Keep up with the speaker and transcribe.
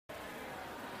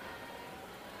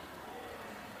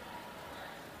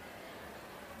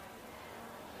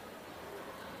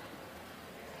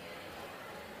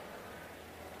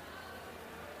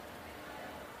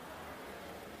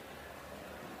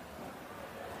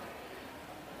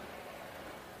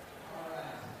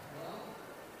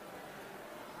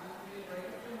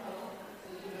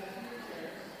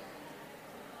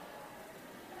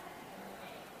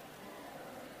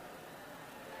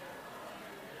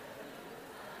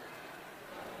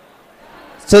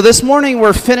So this morning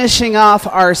we're finishing off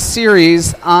our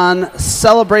series on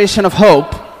Celebration of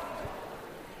Hope.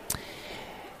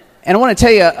 And I want to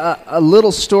tell you a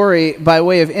little story by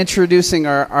way of introducing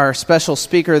our special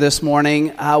speaker this morning.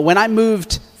 When I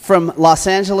moved from Los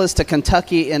Angeles to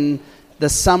Kentucky in the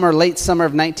late summer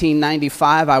of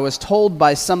 1995, I was told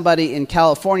by somebody in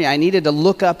California I needed to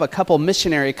look up a couple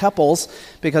missionary couples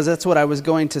because that's what I was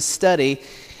going to study.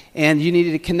 And you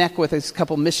needed to connect with a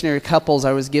couple missionary couples.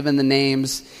 I was given the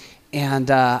names. And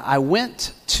I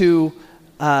went to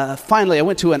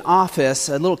an office,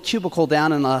 a little cubicle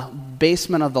down in the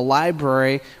basement of the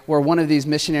library where one of these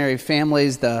missionary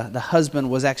families, the husband,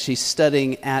 was actually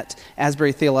studying at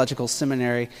Asbury Theological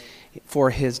Seminary for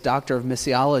his Doctor of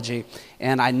Missiology.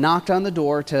 And I knocked on the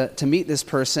door to meet this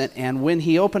person. And when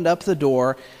he opened up the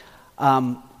door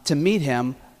to meet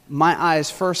him, my eyes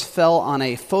first fell on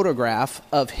a photograph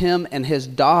of him and his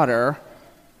daughter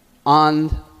on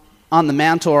the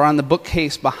mantle or on the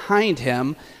bookcase behind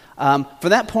him. From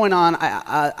that point on,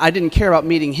 I didn't care about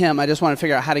meeting him. I just wanted to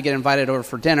figure out how to get invited over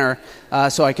for dinner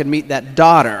so I could meet that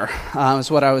daughter, is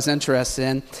what I was interested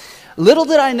in. Little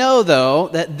did I know, though,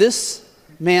 that this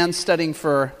man studying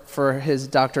for his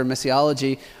Doctor of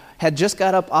Missiology had just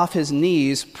got up off his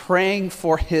knees praying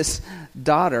for his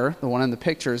daughter, the one in the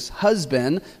picture's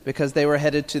husband, because they were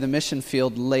headed to the mission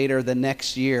field later the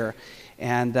next year.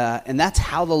 And that's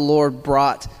how the Lord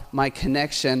brought my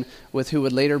connection with who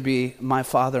would later be my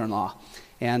father-in-law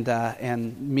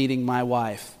and meeting my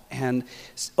wife. And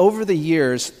over the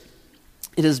years,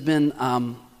 it has been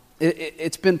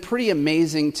it's been pretty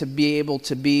amazing to be able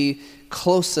to be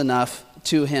close enough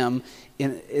to him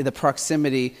in the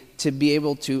proximity to be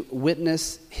able to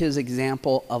witness his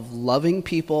example of loving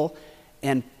people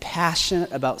and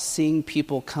passionate about seeing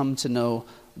people come to know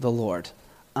the Lord.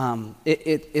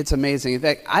 It's amazing. In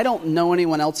fact, I don't know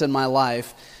anyone else in my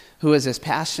life who is as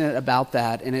passionate about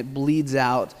that, and it bleeds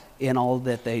out in all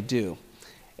that they do.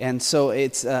 And so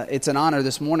it's an honor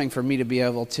this morning for me to be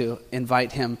able to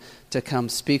invite him to come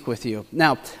speak with you.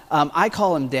 Now, I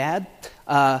call him Dad,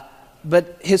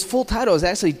 but his full title is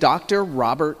actually Dr.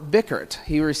 Robert Bickert.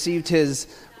 He received his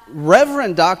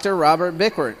Reverend Dr. Robert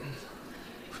Bickert.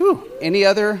 Whew. Any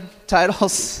other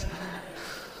titles?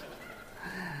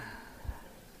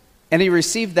 And he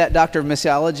received that Doctor of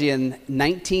Missiology in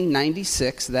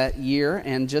 1996, that year,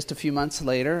 and just a few months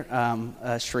later,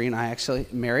 Sheree and I actually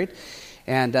married,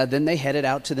 and then they headed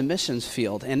out to the missions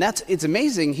field. And it's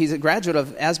amazing. He's a graduate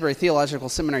of Asbury Theological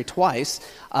Seminary twice,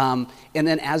 and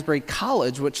then Asbury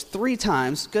College, which 3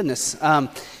 times, goodness,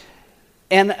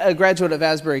 and a graduate of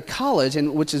Asbury College,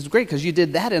 and which is great because you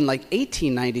did that in like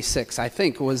 1896, I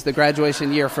think, was the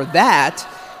graduation year for that.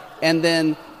 And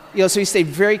then, so he stayed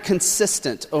very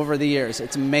consistent over the years.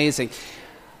 It's amazing.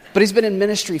 But he's been in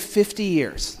ministry 50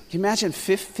 years. Can you imagine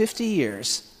 50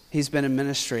 years he's been in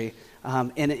ministry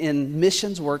and in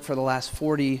missions work for the last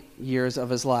 40 years of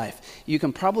his life. You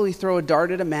can probably throw a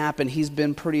dart at a map and he's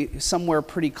been somewhere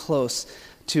pretty close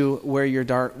to where your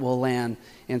dart will land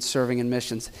in serving in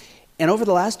missions. And over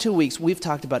the last 2 weeks, we've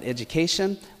talked about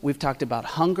education, we've talked about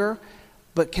hunger,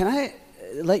 but can I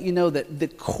let you know that the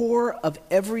core of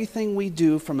everything we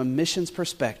do from a missions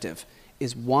perspective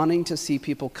is wanting to see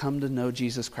people come to know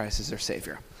Jesus Christ as their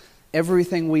Savior.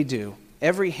 Everything we do,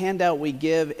 every handout we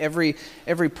give, every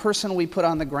person we put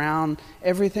on the ground,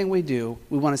 everything we do,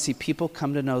 we want to see people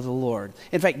come to know the Lord.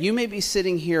 In fact, you may be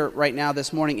sitting here right now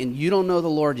this morning and you don't know the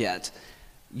Lord yet.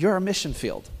 You're a mission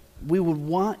field. We would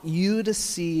want you to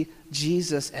see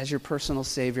Jesus as your personal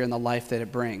Savior and the life that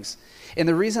it brings. And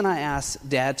the reason I asked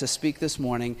Dad to speak this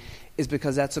morning is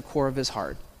because that's the core of his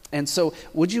heart. And so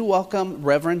would you welcome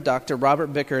Reverend Dr.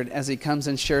 Robert Bickert as he comes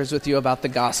and shares with you about the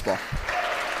gospel.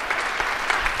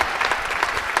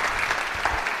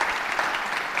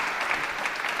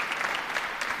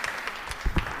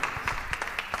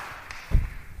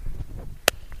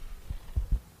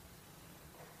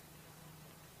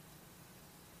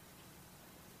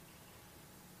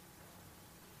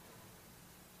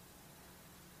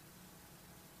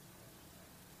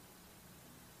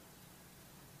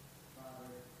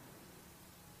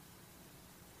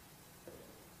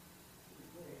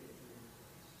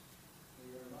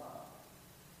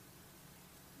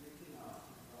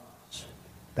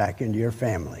 Back into your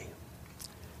family.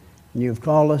 And you've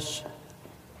called us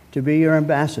to be your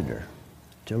ambassador,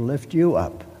 to lift you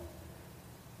up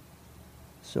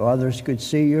so others could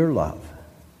see your love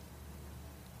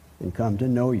and come to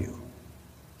know you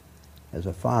as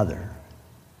a Father,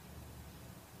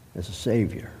 as a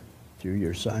Savior through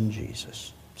your Son,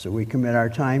 Jesus. So we commit our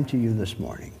time to you this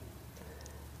morning.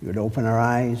 You would open our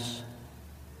eyes,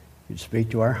 you'd speak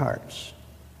to our hearts.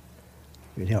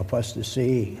 You'd help us to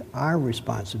see our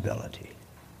responsibility.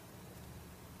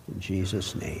 In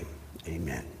Jesus' name,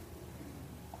 amen.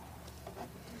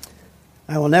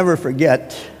 I will never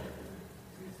forget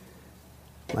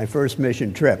my first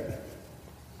mission trip.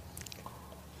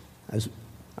 I was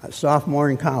a sophomore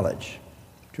in college,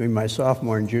 between my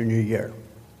sophomore and junior year.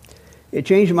 It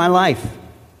changed my life.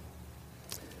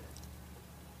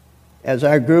 As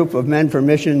our group of Men for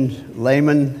Mission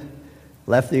laymen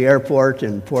left the airport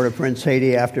in Port-au-Prince,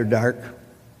 Haiti after dark,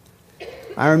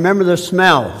 I remember the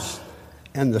smells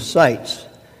and the sights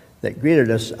that greeted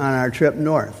us on our trip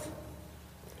north.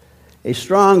 A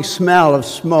strong smell of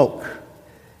smoke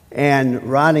and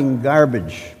rotting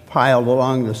garbage piled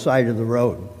along the side of the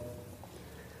road.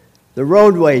 The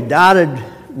roadway dotted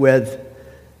with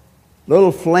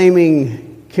little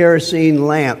flaming kerosene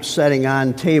lamps setting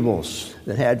on tables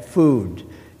that had food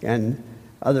and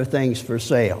other things for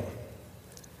sale.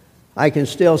 I can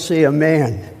still see a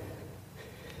man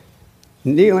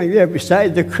kneeling there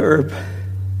beside the curb,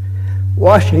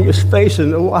 washing his face in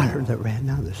the water that ran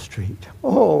down the street.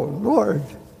 Oh, Lord.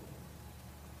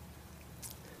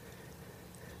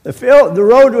 The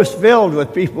road was filled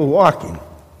with people walking,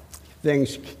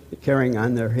 things carrying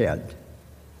on their head,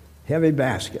 heavy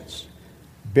baskets,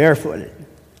 barefooted,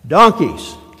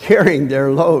 donkeys carrying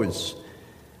their loads,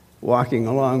 walking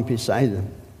along beside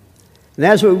them. And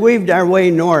as we weaved our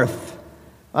way north,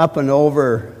 up and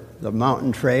over the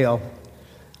mountain trail,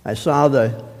 I saw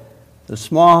the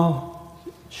small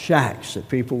shacks that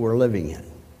people were living in.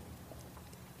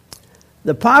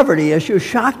 The poverty issue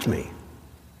shocked me.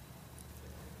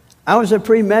 I was a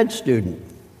pre-med student,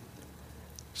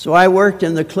 so I worked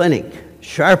in the clinic,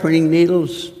 sharpening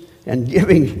needles and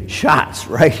giving shots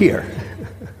right here.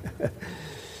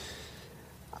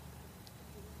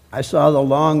 I saw the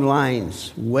long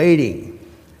lines waiting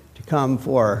to come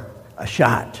for a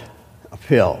shot, a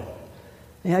pill.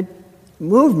 They had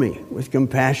moved me with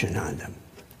compassion on them.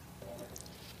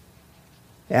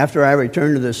 After I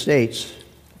returned to the States,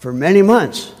 for many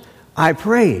months, I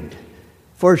prayed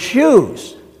for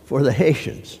shoes for the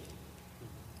Haitians.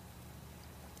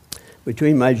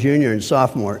 Between my junior and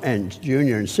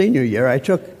senior year, I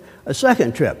took a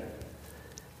second trip.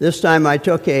 This time I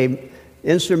took an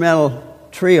instrumental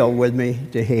trio with me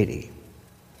to Haiti.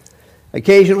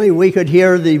 Occasionally we could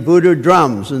hear the voodoo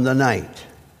drums in the night.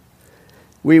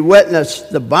 We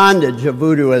witnessed the bondage of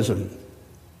voodooism,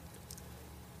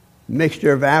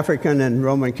 mixture of African and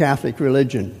Roman Catholic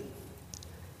religion.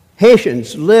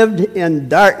 Haitians lived in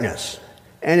darkness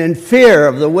and in fear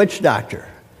of the witch doctor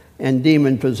and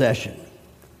demon possession.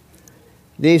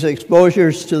 These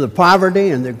exposures to the poverty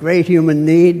and the great human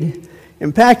need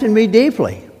impacted me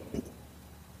deeply.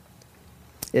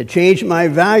 It changed my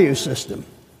value system.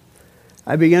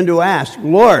 I began to ask,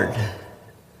 Lord,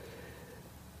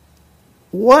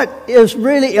 what is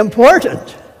really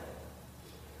important?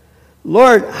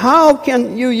 Lord, how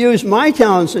can you use my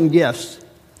talents and gifts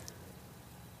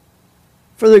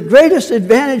for the greatest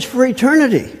advantage for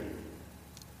eternity?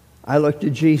 I looked to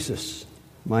Jesus,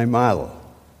 my model.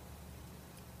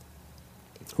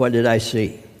 What did I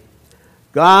see?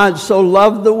 God so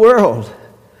loved the world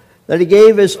that he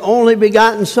gave his only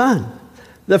begotten Son,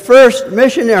 the first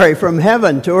missionary from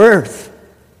heaven to earth.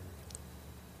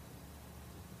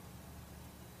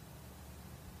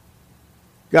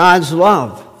 God's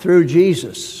love through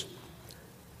Jesus,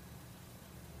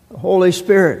 the Holy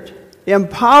Spirit,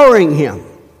 empowering him,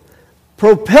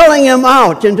 propelling him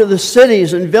out into the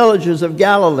cities and villages of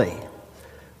Galilee,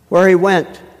 where he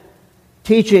went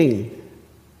teaching,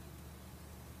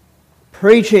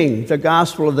 preaching the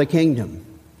gospel of the kingdom,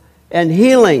 and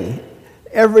healing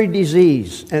every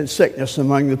disease and sickness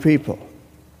among the people.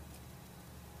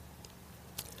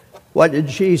 What did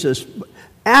Jesus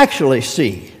actually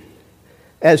see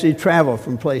as he traveled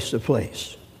from place to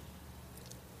place?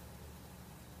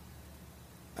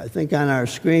 I think on our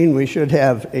screen we should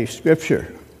have a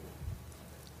scripture,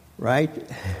 right?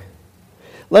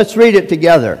 Let's read it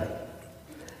together.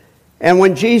 And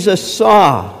when Jesus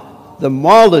saw the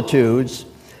multitudes,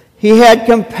 he had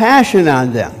compassion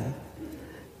on them,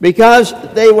 because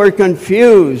they were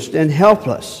confused and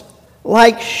helpless,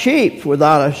 like sheep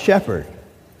without a shepherd.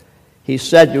 He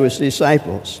said to his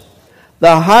disciples,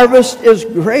 "The harvest is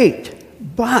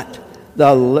great, but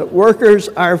the workers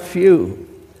are few.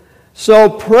 So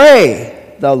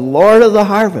pray the Lord of the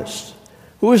harvest,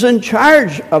 who is in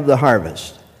charge of the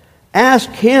harvest. Ask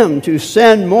him to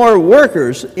send more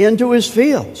workers into his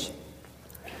fields."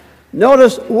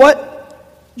 Notice what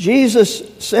Jesus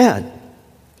said.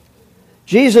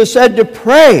 Jesus said to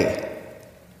pray,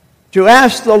 to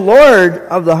ask the Lord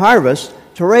of the harvest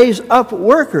to to raise up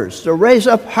workers, to raise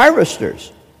up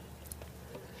harvesters.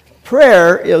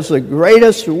 Prayer is the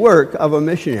greatest work of a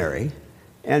missionary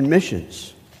and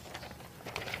missions.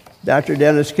 Dr.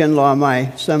 Dennis Kinlaw,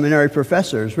 my seminary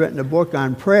professor, has written a book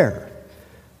on prayer,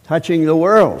 touching the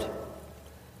world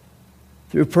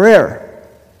through prayer.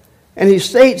 And he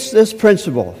states this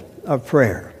principle of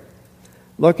prayer.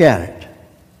 Look at it.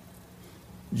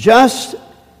 Just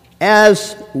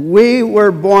as we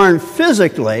were born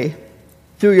physically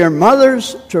through your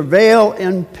mother's travail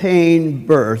in pain,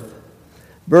 birth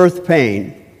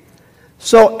pain,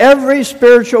 so every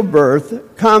spiritual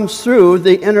birth comes through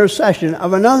the intercession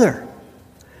of another.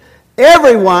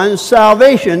 Everyone's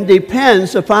salvation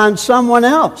depends upon someone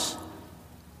else.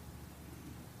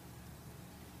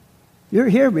 You're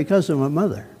here because of a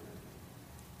mother.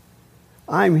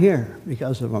 I'm here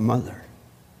because of a mother.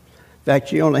 In fact,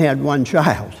 she only had one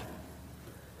child.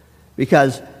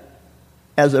 Because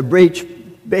as a breech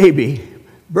baby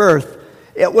birth,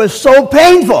 it was so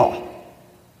painful.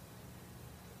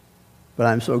 But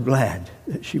I'm so glad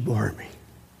that she bore me.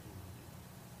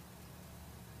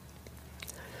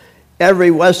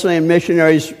 Every Wesleyan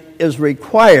missionary is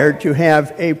required to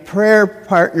have a prayer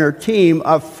partner team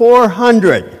of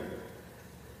 400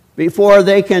 before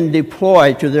they can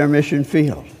deploy to their mission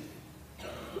field.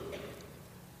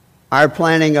 Our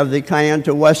planning of the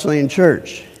Kayenta Wesleyan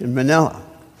Church in Manila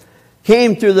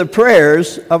came through the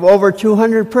prayers of over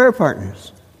 200 prayer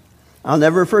partners. I'll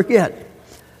never forget.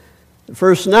 The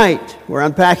first night, we're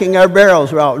unpacking our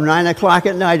barrels about 9 o'clock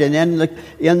at night, and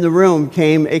in the room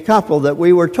came a couple that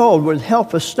we were told would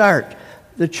help us start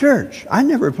the church. I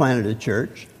never planted a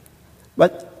church,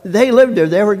 but they lived there.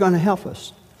 They were going to help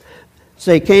us.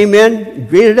 So they came in,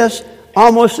 greeted us.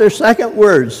 Almost their second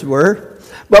words were,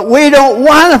 "But we don't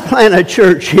want to plant a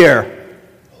church here."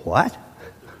 What?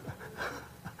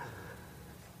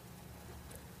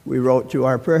 We wrote to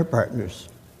our prayer partners.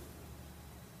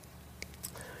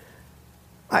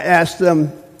 I asked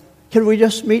them, "Can we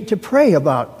just meet to pray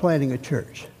about planting a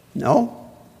church?" No,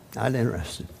 not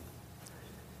interested.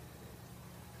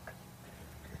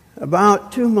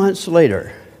 About 2 months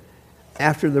later,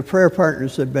 after the prayer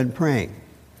partners had been praying,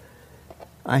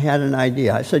 I had an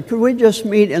idea. I said, "Could we just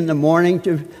meet in the morning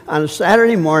on a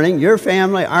Saturday morning, your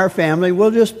family, our family,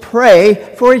 we'll just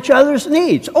pray for each other's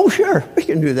needs." "Oh, sure, we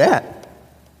can do that."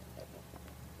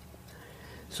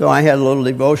 So I had a little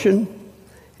devotion,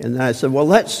 and then I said, "Well,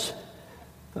 let's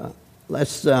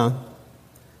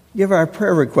give our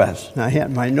prayer requests." And I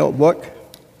had my notebook,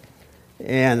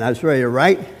 and I was ready to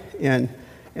write, and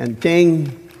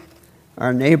Ting,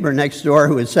 our neighbor next door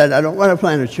who had said, "I don't want to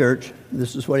plant a church,"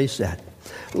 this is what he said: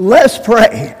 "Let's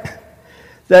pray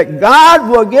that God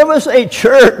will give us a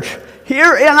church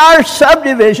here in our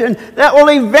subdivision that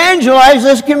will evangelize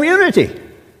this community."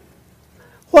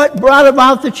 What brought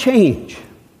about the change?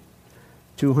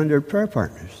 200 prayer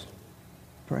partners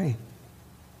praying.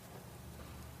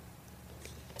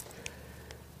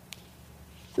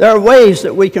 There are ways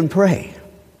that we can pray.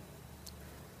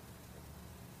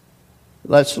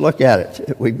 Let's look at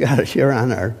it. We've got it here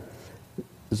on our...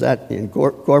 Is that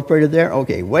incorporated there?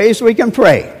 Okay, ways we can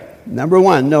pray. Number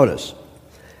one, notice.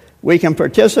 We can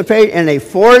participate in a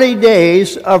 40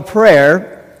 days of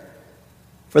prayer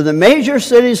for the major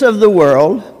cities of the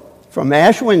world from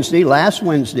Ash Wednesday, last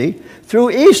Wednesday,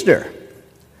 through Easter,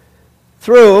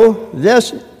 through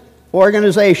this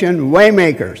organization,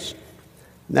 Waymakers.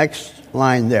 Next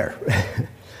line there.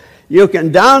 You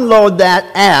can download that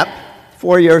app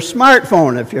for your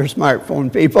smartphone, if you're smartphone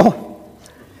people.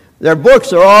 Their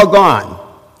books are all gone.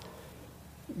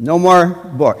 No more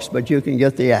books, but you can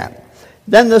get the app.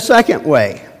 Then the second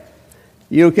way,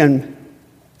 you can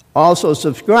also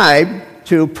subscribe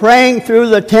to Praying Through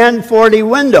the 1040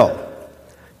 window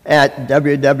at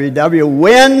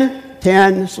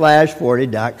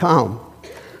www.win10/40.com.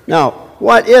 Now,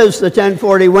 what is the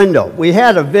 1040 window? We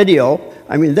had a video.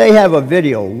 They have a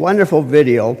video, wonderful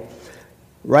video,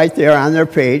 right there on their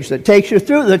page that takes you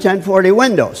through the 1040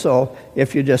 window. So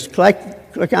if you just click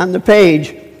on the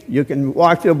page, you can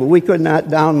walk through, but we could not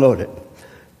download it.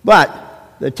 But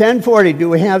the 1040, do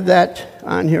we have that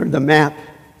on here, the map?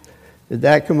 Did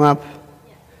that come up?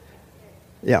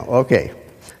 Yeah, okay.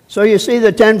 So you see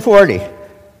the 1040,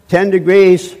 10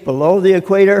 degrees below the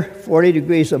equator, 40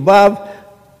 degrees above,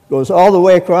 goes all the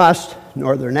way across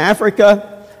northern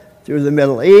Africa, through the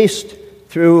Middle East,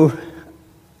 through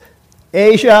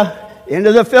Asia,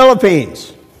 into the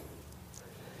Philippines.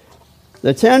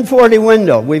 The 1040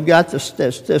 window, we've got the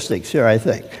statistics here, I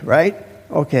think, right?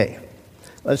 Okay,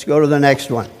 let's go to the next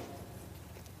one.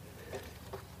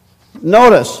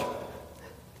 Notice,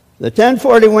 The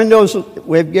 1040 windows,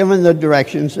 we've given the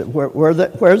directions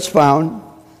where it's found.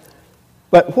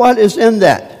 But what is in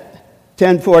that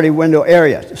 1040 window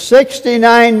area?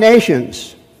 69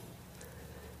 nations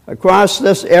across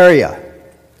this area.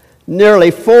 Nearly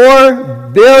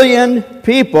 4 billion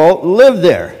people live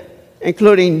there,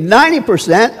 including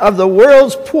 90% of the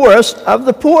world's poorest of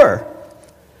the poor.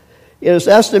 It is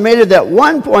estimated that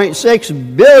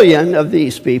 1.6 billion of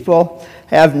these people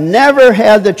have never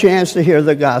had the chance to hear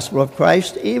the gospel of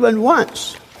Christ even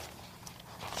once.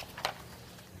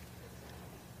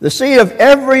 The seat of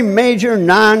every major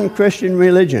non-Christian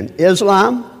religion,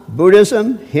 Islam,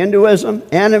 Buddhism, Hinduism,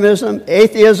 animism,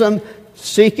 atheism,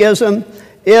 Sikhism,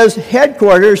 is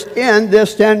headquarters in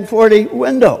this 1040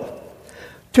 window.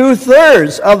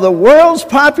 2/3 of the world's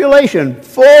population,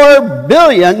 4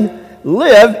 billion,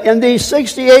 live in these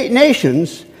 68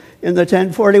 nations in the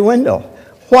 1040 window.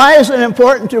 Why is it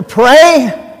important to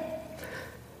pray?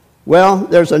 Well,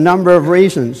 there's a number of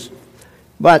reasons.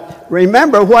 But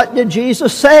remember, what did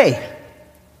Jesus say?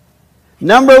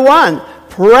 Number one,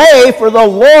 pray for the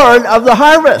Lord of the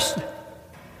harvest.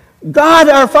 God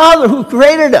our Father who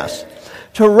created us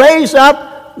to raise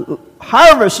up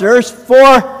harvesters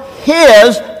for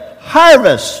His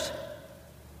harvest.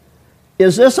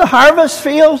 Is this a harvest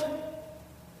field?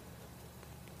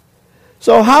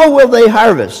 So how will they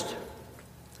harvest?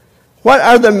 What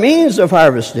are the means of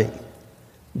harvesting?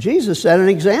 Jesus set an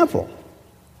example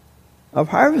of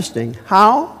harvesting.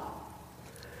 How?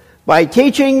 By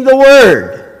teaching the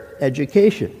Word,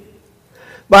 education.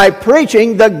 By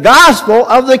preaching the gospel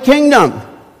of the kingdom.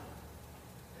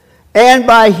 And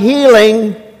by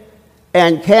healing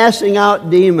and casting out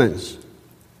demons,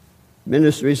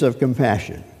 ministries of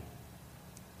compassion.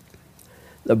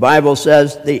 The Bible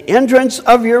says, the entrance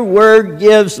of your word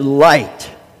gives light.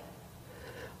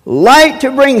 Light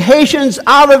to bring Haitians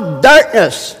out of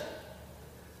darkness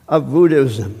of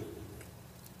Voodooism.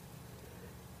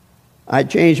 I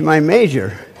changed my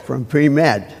major from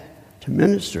pre-med to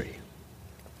ministry.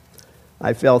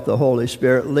 I felt the Holy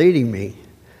Spirit leading me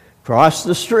across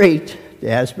the street to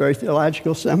Asbury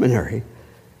Theological Seminary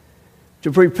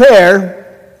to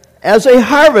prepare as a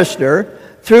harvester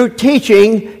through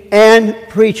teaching and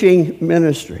preaching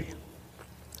ministry.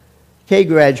 Kay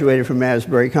graduated from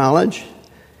Asbury College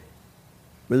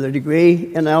with a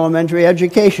degree in elementary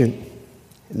education.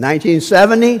 In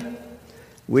 1970,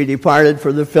 we departed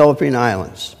for the Philippine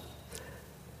Islands.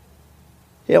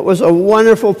 It was a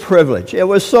wonderful privilege. It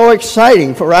was so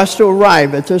exciting for us to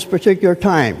arrive at this particular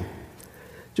time,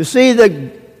 to see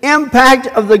the impact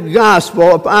of the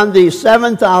gospel upon these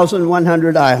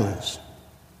 7,100 islands.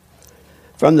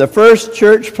 From the first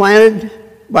church planted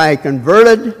by a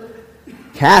converted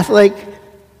Catholic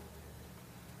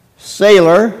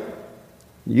sailor,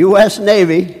 U.S.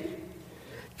 Navy,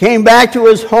 came back to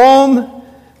his home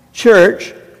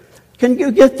church. Can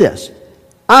you get this?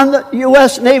 On the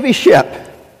U.S. Navy ship.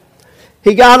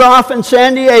 He got off in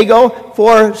San Diego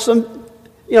for some,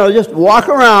 just walk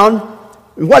around.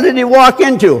 And what did he walk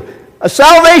into? A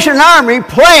Salvation Army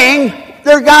playing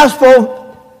their gospel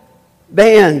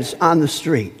bands on the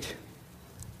street.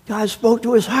 God spoke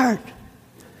to his heart.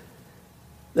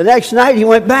 The next night he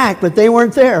went back, but they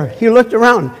weren't there. He looked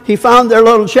around. He found their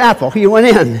little chapel. He went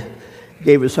in,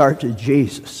 gave his heart to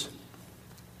Jesus.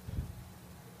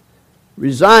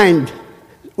 Resigned.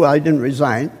 Well, he didn't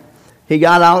resign. He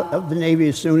got out of the Navy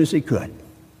as soon as he could.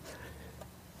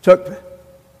 Took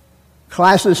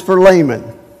classes for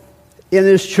laymen in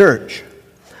his church.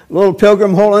 A little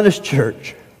pilgrim hole in his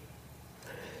church.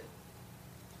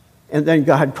 And then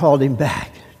God called him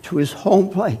back to his home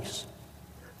place.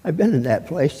 I've been in that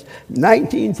place.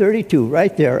 1932,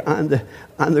 right there on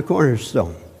the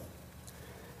cornerstone.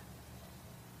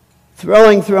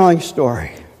 Thrilling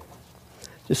story.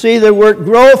 To see the work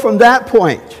grow from that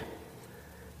point.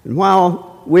 And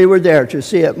while we were there, to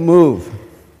see it move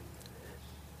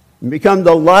and become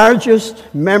the largest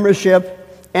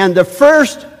membership and the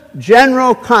first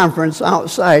general conference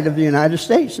outside of the United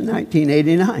States in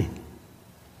 1989.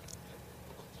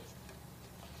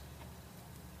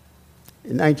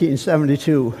 In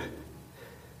 1972,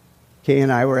 Kay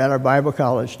and I were at our Bible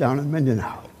college down in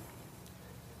Mindanao.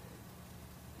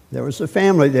 There was a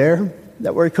family there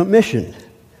that were commissioned.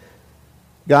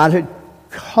 God had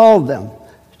called them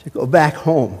to go back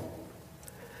home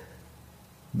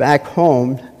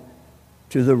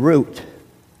to the root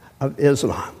of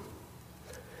Islam.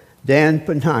 Dan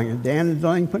and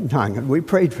Deling Pantangan, we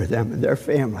prayed for them and their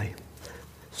family.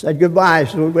 Said goodbye,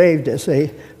 so we waved as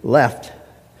they left.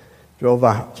 Drove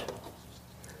out.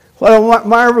 What a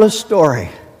marvelous story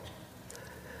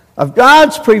of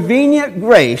God's prevenient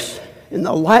grace in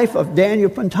the life of Daniel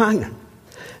Pantangan.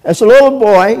 As a little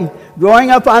boy, growing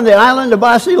up on the island of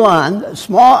Basilan, a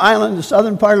small island in the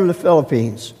southern part of the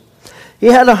Philippines, he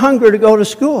had a hunger to go to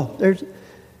school.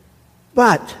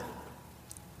 But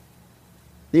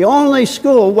the only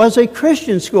school was a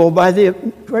Christian school by the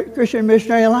Christian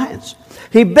Missionary Alliance.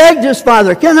 He begged his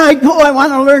father, "Can I go? I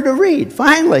want to learn to read."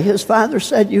 Finally, his father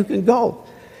said, "You can go."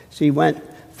 So he went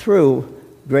through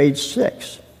grade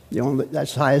 6. That's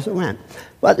as high as it went.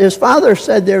 But his father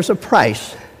said, "There's a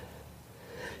price.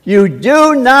 You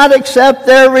do not accept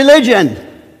their religion.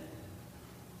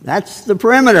 That's the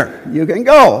perimeter. You can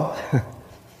go."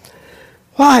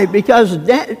 Why? Because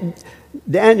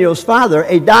Daniel's father,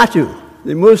 a Datu,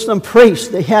 the Muslim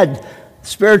priest, they had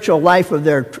spiritual life of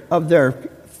their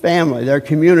family, their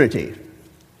community,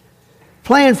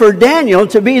 planned for Daniel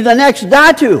to be the next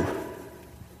Datu.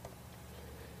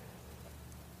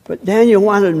 But Daniel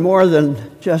wanted more than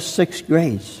just 6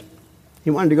 grades. He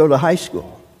wanted to go to high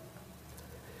school.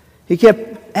 He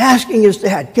kept asking his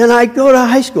dad, "Can I go to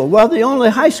high school?" Well, the only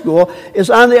high school is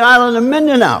on the island of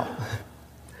Mindanao.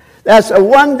 That's a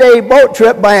one-day boat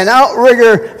trip by an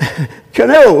outrigger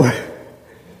canoe.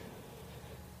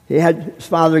 His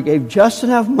father gave just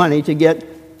enough money to get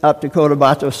up to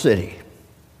Cotabato City.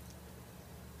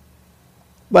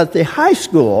 But the high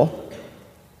school,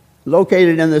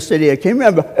 located in the city of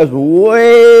Quimba, is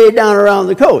way down around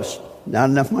the coast. Not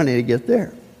enough money to get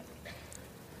there.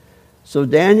 So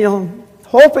Daniel,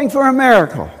 hoping for a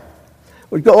miracle,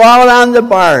 would go out on the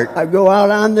barge. I'd go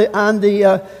out on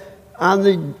the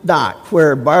dock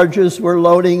where barges were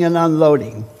loading and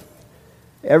unloading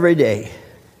every day.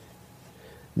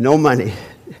 No money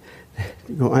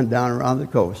to go on down around the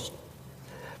coast.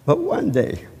 But one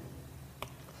day,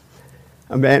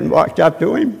 a man walked up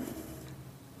to him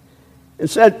and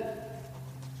said,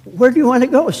 "Where do you want to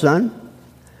go, son?"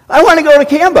 "I want to go to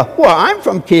Quimba." "Well, I'm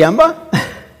from Quimba."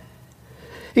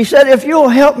 He said, "If you'll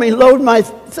help me load my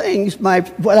things,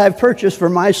 what I've purchased for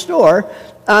my store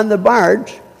on the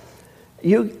barge,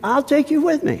 I'll take you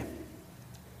with me."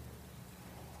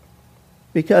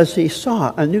 Because he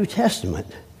saw a New Testament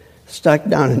stuck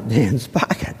down in Dan's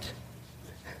pocket.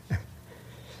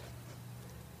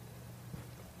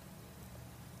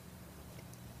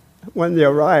 When they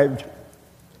arrived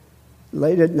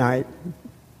late at night,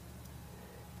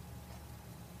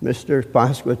 Mr.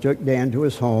 Pasqua took Dan to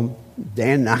his home.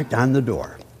 Dan knocked on the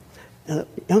door. And a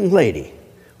young lady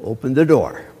opened the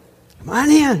door. "Come on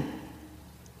in."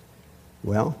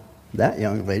 Well, that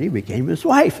young lady became his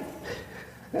wife.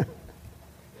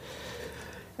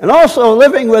 And also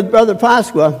living with Brother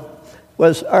Pasqua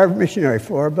was our missionary,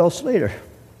 Flora Bell Slater.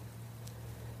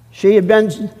 She had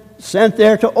been sent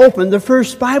there to open the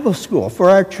first Bible school for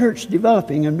our church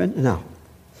developing in Mindanao.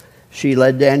 She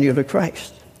led Daniel to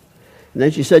Christ. And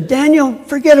then she said, "Daniel,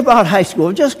 forget about high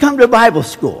school. Just come to Bible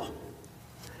school."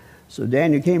 So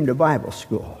Daniel came to Bible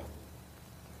school,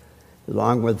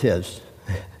 along with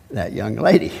that young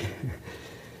lady.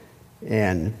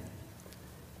 And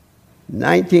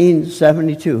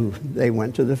 1972, they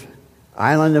went to the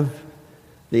islands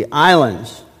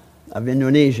of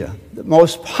Indonesia, the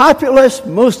most populous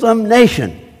Muslim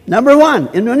nation, number 1,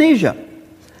 Indonesia,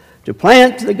 to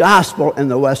plant the gospel in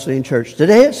the Wesleyan Church.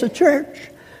 Today it's a church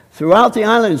throughout the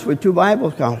islands with 2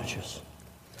 Bible colleges.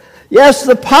 Yes,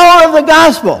 the power of the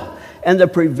gospel and the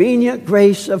prevenient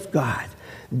grace of God.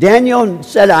 Daniel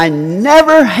said, "I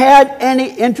never had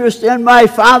any interest in my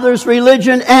father's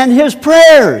religion and his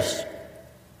prayers."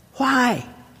 Why?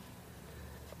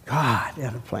 God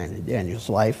had a plan in Daniel's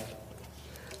life.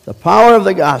 The power of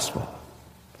the gospel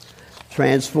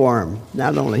transformed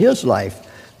not only his life,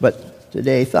 but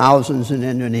today thousands in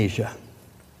Indonesia.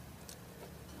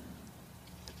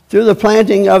 Through the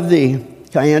planting of the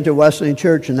Kayenta Wesleyan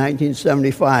Church in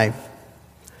 1975,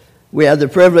 we had the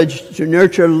privilege to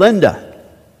nurture Linda,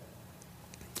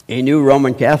 a new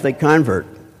Roman Catholic convert,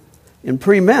 in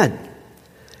pre-med.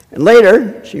 And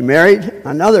later, she married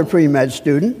another pre-med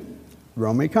student,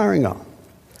 Romy Caringal.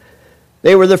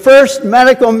 They were the first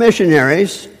medical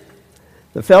missionaries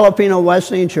the Filipino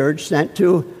Wesleyan Church sent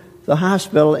to the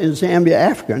hospital in Zambia,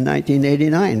 Africa in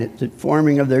 1989 at the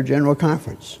forming of their General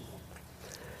Conference.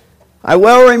 I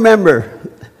well remember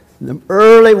the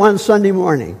early one Sunday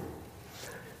morning,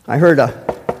 I heard on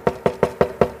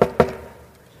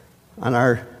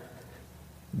our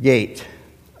gate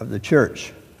of the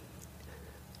church,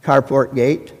 carport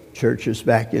gate, church is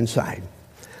back inside.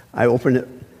 I opened it,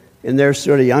 and there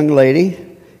stood a young lady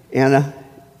and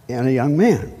a young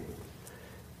man.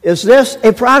 "Is this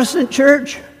a Protestant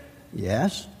church?"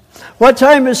 "Yes." "What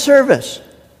time is service?"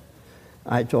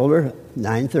 I told her,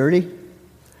 9:30.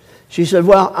 She said,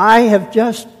 well, I have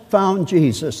just found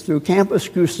Jesus through Campus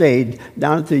Crusade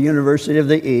down at the University of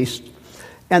the East.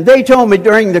 And they told me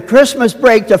during the Christmas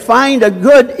break to find a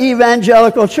good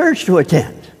evangelical church to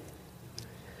attend.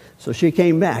 So she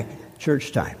came back,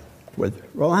 church time, with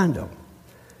Rolando.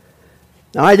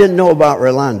 Now, I didn't know about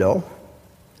Rolando,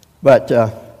 but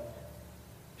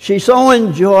she so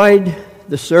enjoyed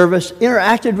the service,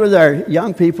 interacted with our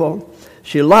young people.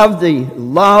 She loved the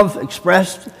love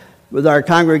expressed with our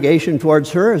congregation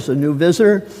towards her as a new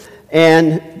visitor,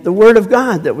 and the Word of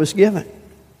God that was given.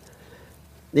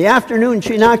 The afternoon,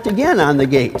 she knocked again on the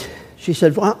gate. She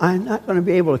said, well, I'm not going to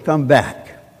be able to come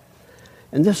back.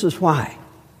 And this is why.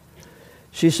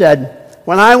 She said,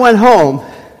 when I went home,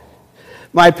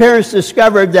 my parents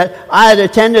discovered that I had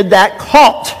attended that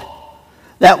cult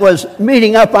that was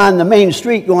meeting up on the main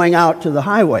street going out to the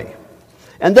highway.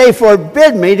 And they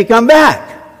forbid me to come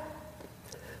back.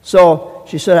 So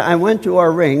she said, I went to our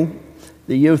ring,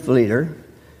 the youth leader,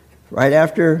 right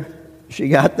after she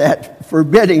got that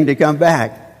forbidding to come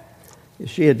back.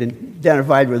 She had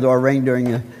identified with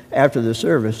Orring after the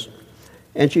service.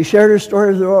 And she shared her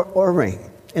story with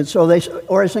Orring. And so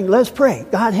Orring said, let's pray.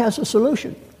 God has a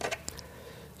solution.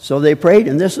 So they prayed,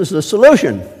 and this is the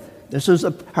solution. This is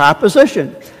the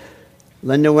proposition.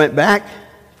 Linda went back.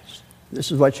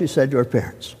 This is what she said to her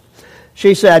parents.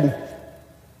 She said,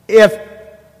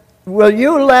 will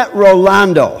you let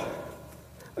Rolando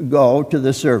go to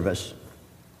the service?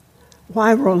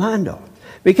 Why Rolando?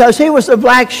 Because he was the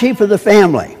black sheep of the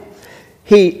family.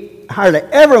 He hardly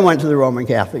ever went to the Roman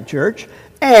Catholic Church,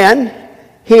 and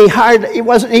he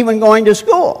wasn't even going to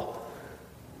school.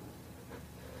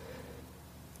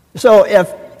 So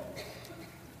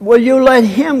will you let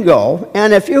him go?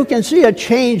 And if you can see a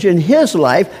change in his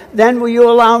life, then will you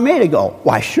allow me to go?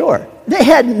 Why, sure. They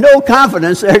had no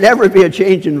confidence there'd ever be a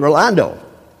change in Rolando.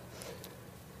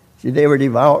 See, they were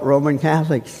devout Roman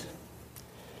Catholics.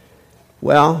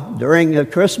 Well, during the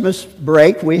Christmas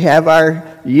break, we have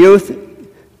our youth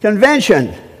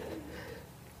convention.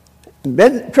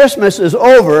 Christmas is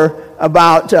over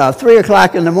about 3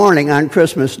 o'clock in the morning on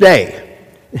Christmas Day.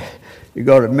 You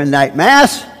go to midnight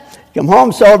mass, come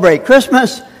home, celebrate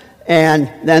Christmas, and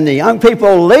then the young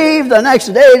people leave the next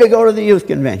day to go to the youth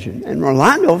convention. And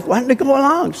Rolando wanted to go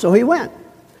along, so he went.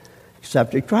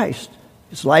 Accepted Christ.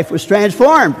 His life was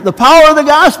transformed. The power of the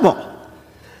gospel.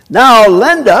 Now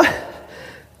Linda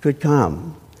could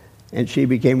come. And she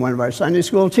became one of our Sunday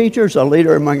school teachers, a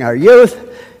leader among our youth,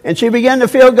 and she began to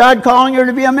feel God calling her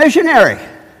to be a missionary.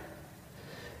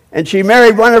 And she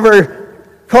married one of her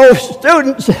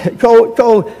co-students, a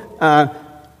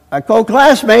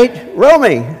co-classmate,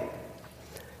 Romy.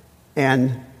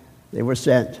 And they were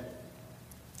sent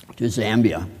to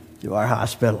Zambia, to our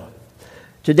hospital.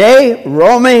 Today,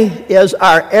 Romy is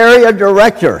our area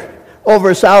director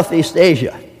over Southeast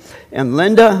Asia. And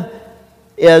Linda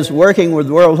is working with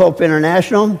World Hope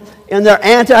International in their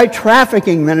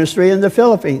anti-trafficking ministry in the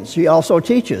Philippines. She also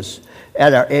teaches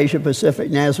at our Asia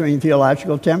Pacific Nazarene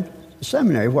Theological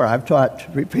Seminary, where I've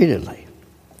taught repeatedly.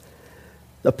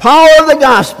 The power of the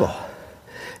gospel.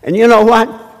 And you know what?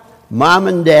 Mom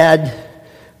and Dad,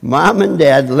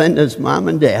 Linda's mom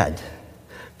and dad,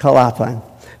 Kalapan,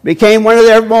 became one of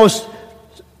their most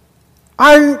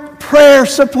ardent prayer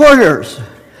supporters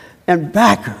and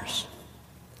backers.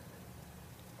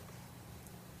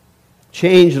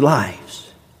 Changed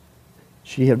lives.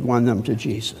 She had won them to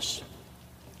Jesus.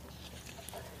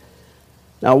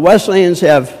 Now, Wesleyans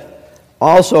have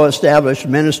also established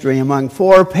ministry among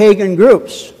 4 pagan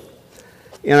groups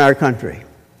in our country.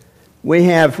 We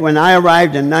have, when I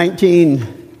arrived in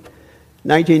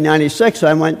 1996,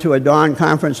 I went to a Dawn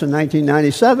conference in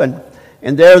 1997,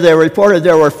 and there they reported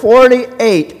there were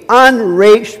 48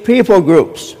 unreached people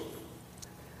groups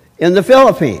in the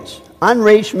Philippines.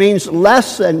 Unreached means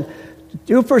less than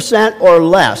 2% or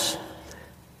less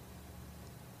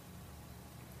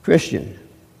Christian.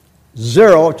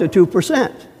 0 to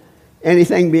 2%.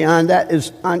 Anything beyond that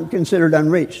is considered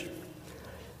unreached.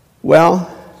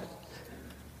 Well,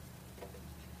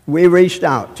 we reached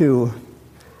out to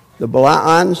the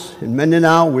Balaans in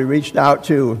Mindanao. We reached out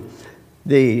to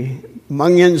the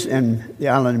Mungyans in the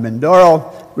island of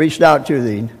Mindoro, reached out to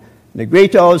the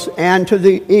Negritos, and to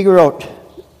the Igorot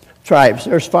tribes.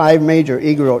 There's 5 major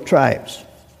Igorot tribes.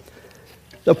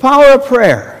 The power of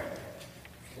prayer.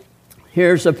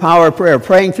 Here's the power of prayer,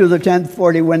 praying through the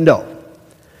 1040 window.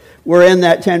 We're in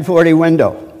that 1040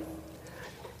 window.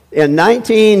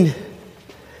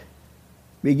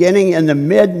 Beginning in the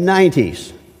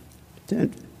mid-90s,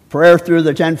 prayer through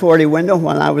the 1040 window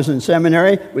when I was in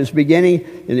seminary was beginning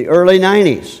in the early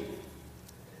 90s.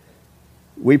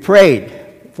 We prayed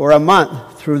for a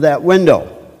month through that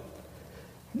window.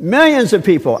 Millions of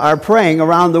people are praying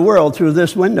around the world through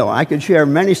this window. I could share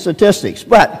many statistics,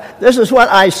 but this is what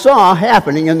I saw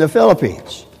happening in the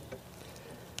Philippines.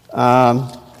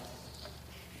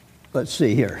 Let's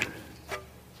see here.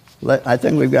 I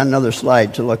think we've got another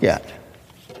slide to look at.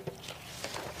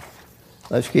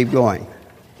 Let's keep going.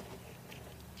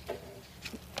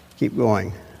 Keep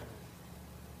going.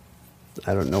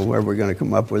 I don't know where we're going to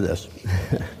come up with this.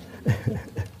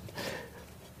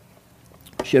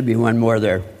 Should be one more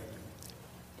there.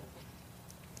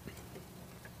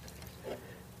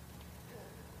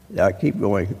 Yeah, keep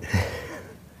going.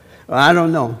 Well, I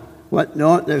don't know. What?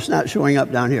 No, it's not showing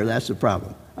up down here. That's the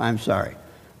problem. I'm sorry.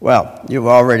 Well, you've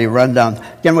already run down.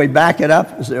 Can we back it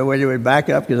up? Is there a way to back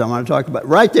it up? Because I want to talk about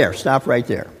right there. Stop right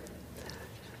there.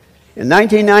 In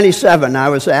 1997, I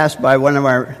was asked by one of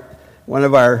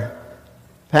our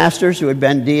pastors who had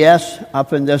been DS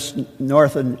up in this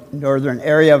northern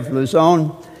area of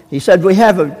Luzon. He said, we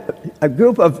have a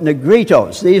group of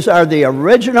Negritos. These are the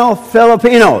original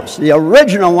Filipinos, the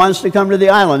original ones to come to the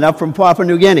island up from Papua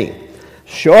New Guinea.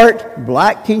 Short,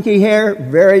 black, kinky hair,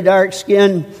 very dark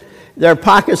skin. There are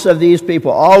pockets of these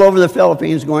people all over the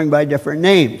Philippines going by different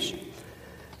names.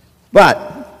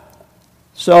 But,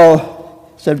 so,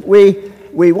 said, we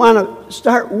want to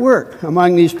start work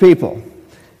among these people.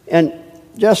 And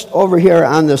just over here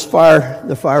on the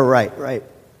far right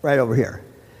over here.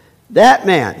 That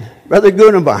man, Brother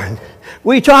Gunaban,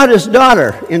 we taught his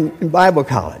daughter in Bible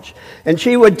college. And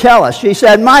she would tell us, she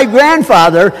said, my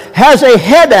grandfather has a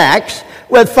head axe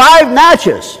with 5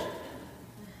 notches.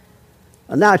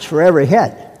 A notch for every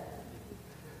head.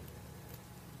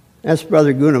 That's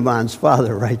Brother Gunaban's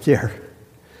father right there.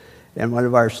 And one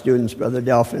of our students, Brother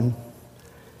Delphin,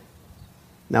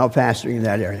 now pastoring in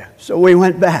that area. So we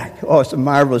went back. Oh, it's a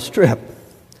marvelous trip.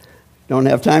 Don't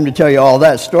have time to tell you all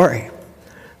that story.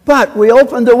 But we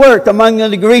opened the work among the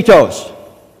Negritos.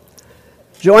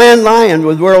 Joanne Lyon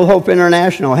with World Hope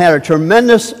International had a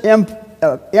tremendous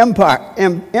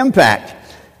impact.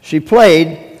 She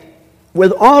played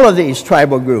with all of these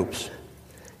tribal groups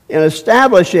in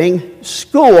establishing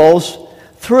schools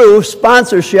through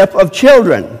sponsorship of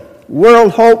children.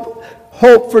 World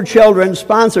Hope for Children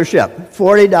sponsorship,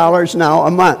 $40 now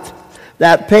a month.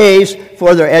 That pays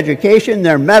for their education,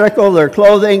 their medical, their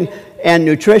clothing, and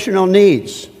nutritional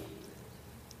needs.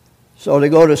 So to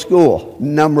go to school,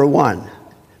 number one.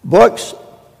 Books,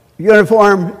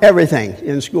 uniform, everything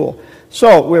in school.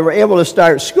 So we were able to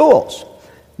start schools.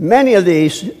 Many of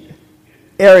these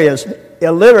areas,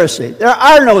 illiteracy. There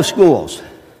are no schools.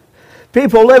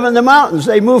 People live in the mountains.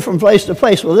 They move from place to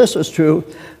place. Well, this was true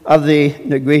of the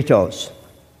Negritos.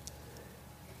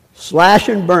 Slash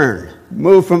and burn.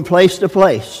 Move from place to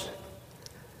place.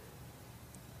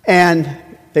 And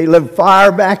they live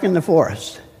far back in the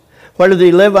forest. What do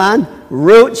they live on?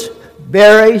 Roots,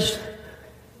 berries,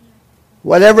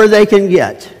 whatever they can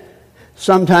get.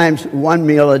 Sometimes one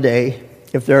meal a day,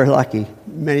 if they're lucky.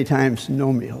 Many times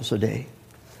no meals a day.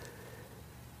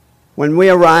 When we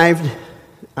arrived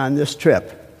on this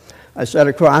trip, I sat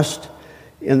across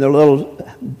in the little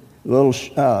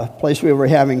place we were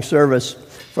having service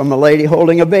from a lady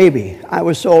holding a baby. I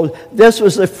was told this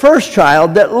was the first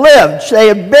child that lived. They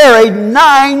had buried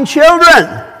 9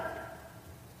 children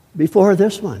before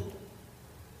this one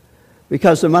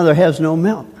because the mother has no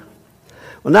milk.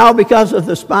 Well, now because of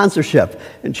the sponsorship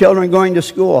and children going to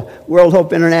school, World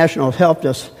Hope International helped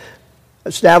us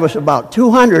establish about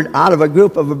 200 out of a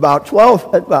group of about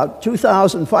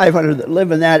 2,500 that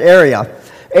live in that area,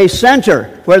 a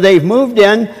center where they've moved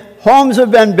in, homes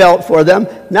have been built for them.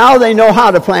 Now they know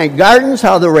how to plant gardens,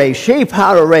 how to raise sheep,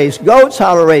 how to raise goats,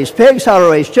 how to raise pigs, how to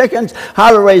raise chickens,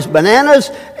 how to raise bananas,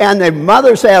 and the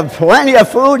mothers have plenty of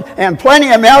food and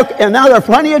plenty of milk, and now there are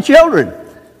plenty of children.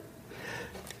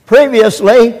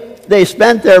 Previously, they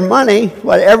spent their money,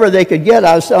 whatever they could get,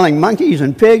 out of selling monkeys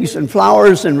and pigs and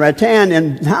flowers and rattan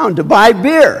in town to buy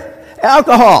beer,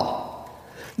 alcohol.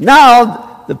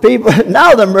 Now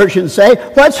the merchants say,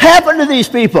 what's happened to these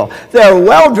people? They're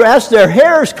well dressed, their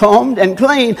hair's combed and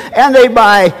clean, and they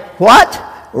buy what?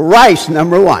 Rice,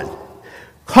 number 1.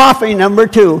 Coffee, number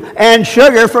 2. And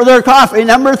sugar for their coffee,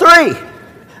 number 3.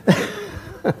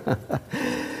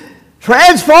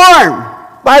 Transformed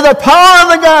by the power of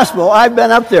the gospel. I've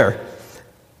been up there.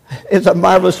 It's a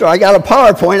marvelous story. I got a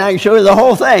PowerPoint. I can show you the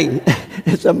whole thing.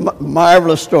 It's a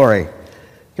marvelous story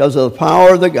because of the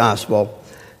power of the gospel.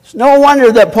 It's no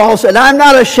wonder that Paul said, I'm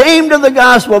not ashamed of the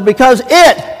gospel because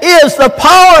it is the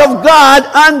power of God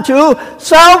unto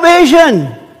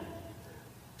salvation.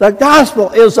 The gospel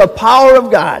is the power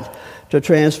of God to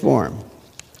transform.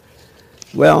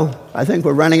 Well, I think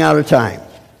we're running out of time.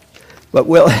 But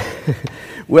we'll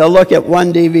look at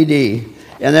one DVD,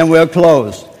 and then we'll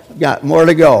close. Got more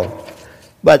to go.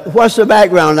 But what's the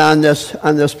background on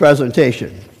this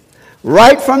presentation?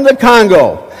 Right from the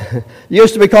Congo,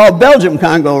 used to be called Belgium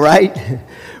Congo, right?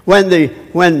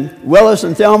 When Willis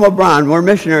and Thelma Braun were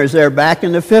missionaries there back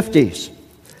in the 50s.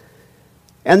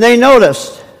 And they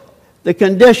noticed the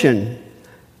condition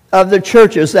of the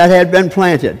churches that had been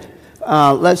planted.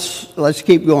 Let's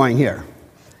keep going here.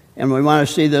 And we want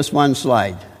to see this one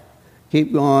slide.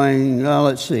 Keep going.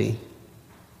 Let's see.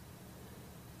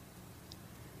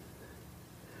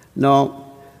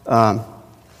 No,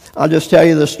 I'll just tell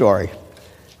you the story.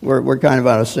 We're kind of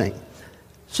out of sync.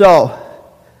 So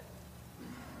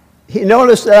he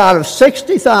noticed that out of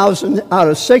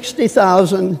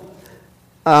 60,000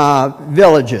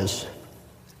 villages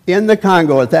in the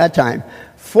Congo at that time,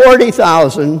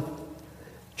 40,000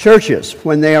 churches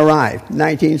when they arrived,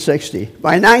 1960.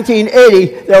 By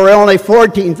 1980, there were only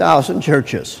 14,000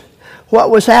 churches.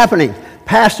 What was happening?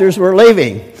 Pastors were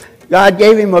leaving. God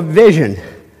gave him a vision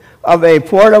of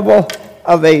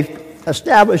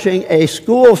establishing a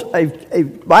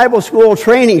Bible school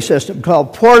training system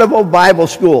called Portable Bible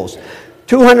Schools.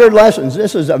 200 lessons.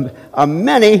 This is a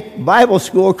mini Bible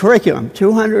school curriculum,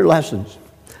 200 lessons.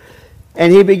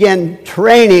 And he began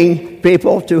training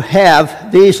people to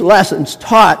have these lessons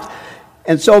taught.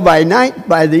 And so by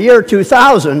the year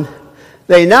 2000,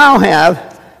 they now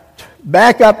have,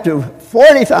 back up to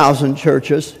 40,000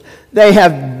 churches, they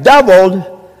have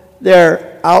doubled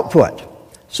their output.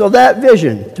 So that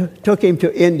vision took him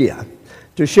to India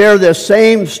to share this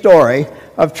same story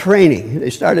of training.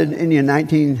 They started in India in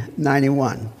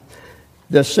 1991.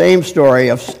 The same story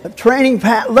of training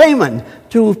laymen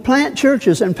to plant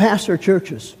churches and pastor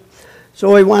churches.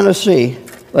 So we want to see,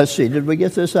 let's see, did we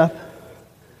get this up?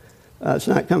 It's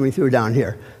not coming through down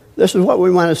here. This is what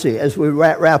we want to see as we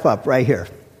wrap up right here.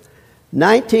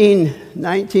 Year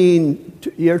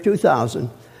 2000,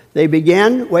 they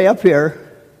began way up here.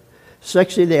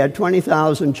 60, they had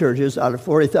 20,000 churches out of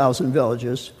 40,000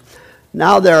 villages.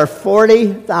 Now there are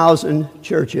 40,000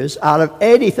 churches out of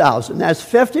 80,000. That's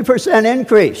 50%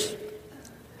 increase.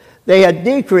 They had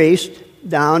decreased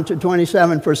down to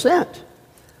 27%.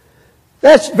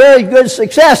 That's very good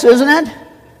success, isn't it?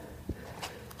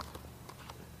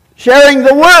 Sharing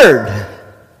the word,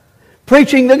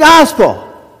 preaching the gospel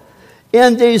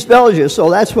in these villages. So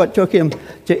that's what took him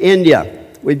to India.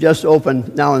 We've just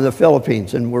opened now in the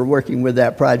Philippines, and we're working with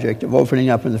that project of opening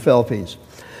up in the Philippines.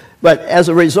 But as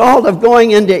a result of going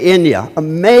into India,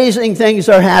 amazing things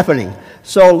are happening.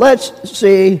 So let's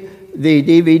see the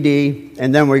DVD,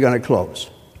 and then we're going to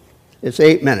close. It's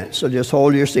 8 minutes, so just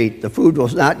hold your seat. The food will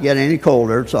not get any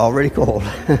colder. It's already cold.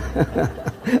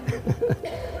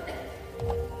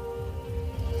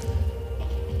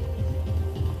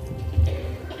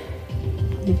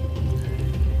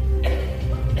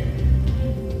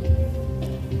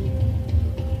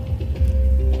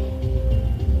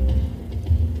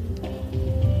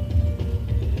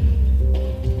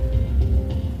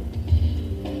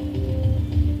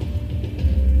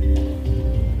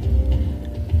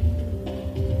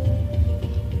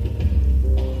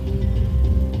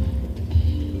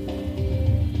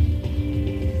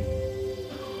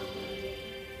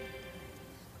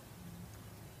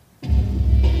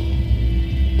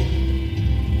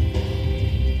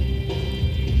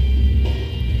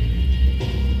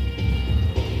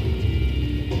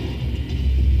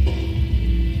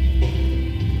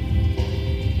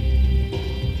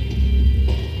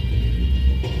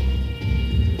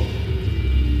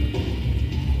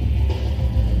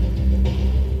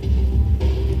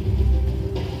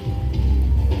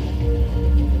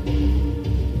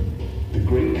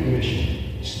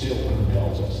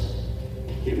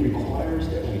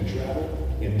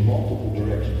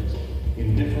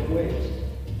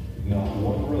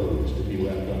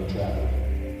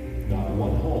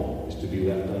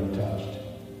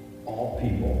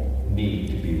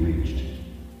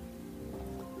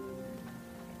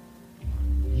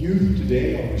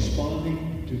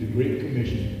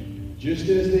 Just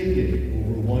as they did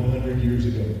over 100 years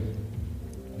ago.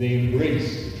 They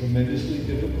embraced the tremendously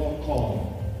difficult calling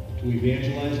to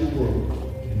evangelize the world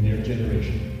in their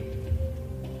generation.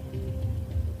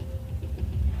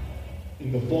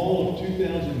 In the fall of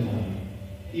 2009,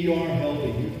 ER held a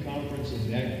youth conference in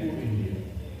Nagpur, India,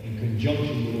 in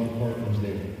conjunction with our partners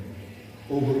there.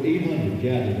 Over 800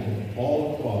 gathered from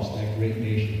all across that great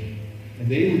nation, and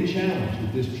they were challenged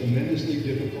with this tremendously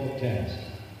difficult task.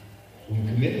 When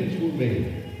commitments were made,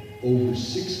 over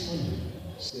 600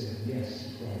 said yes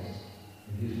to Christ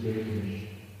and his great commission.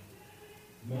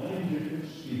 9 different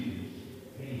speakers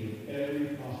painted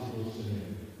every possible scenario.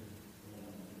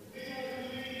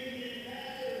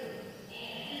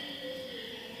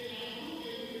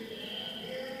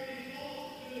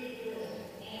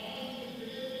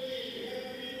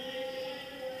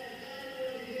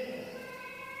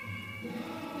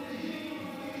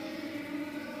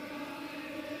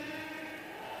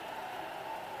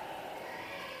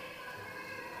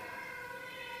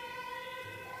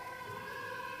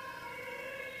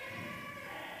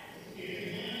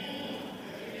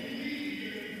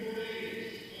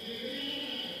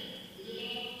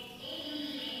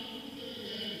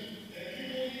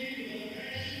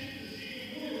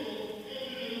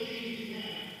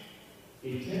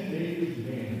 A 10-acre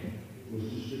demand was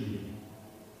distributed,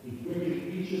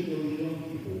 equipping each of those young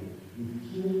people with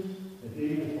tools that they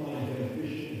will find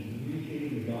beneficial in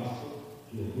communicating the gospel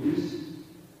to a Buddhist,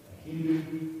 a Hindu,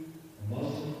 a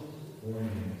Muslim, or an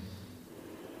animist.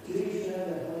 Teach them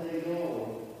that when they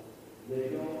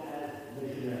go as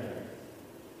missionaries.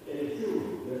 It is true,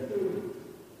 they're students,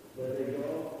 but they go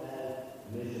as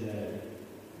missionaries.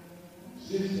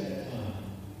 Since that time,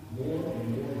 more and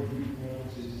more youth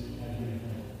conferences have been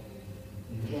held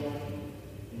in Georgia,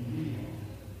 in Utah,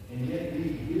 and yet we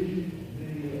vision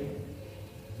many more.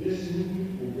 This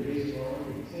movement will raise an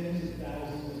army of tens of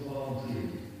thousands of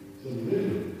volunteers to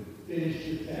literally finish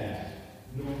the task,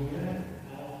 no matter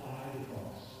how high the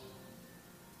cost.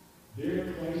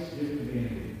 Their Christ-given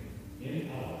mandate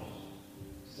in ours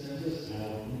sends us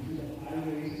out into the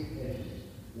highways and hedges,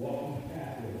 walking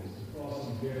pathways, and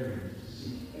crossing barriers to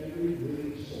seek every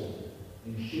living soul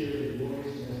and share the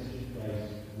glorious message of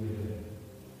Christ with them.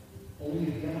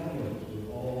 Only God knows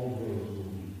where all the roads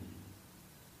will lead.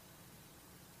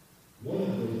 One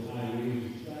of those highways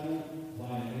was traveled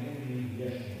by a man named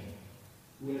Yeshua,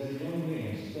 who as a young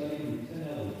man studied with 10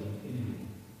 others in India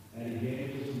at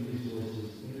Evangelism Resources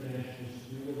International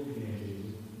School of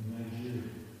Evangelism in Nigeria.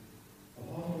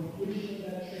 Upon completion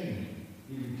of that training,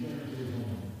 he returned to his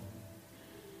home.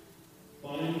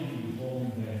 Finally, he was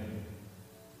home in Denver.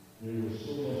 There was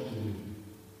so much to do.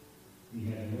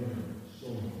 He had learned so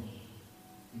much.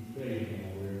 He prayed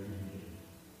about where he did.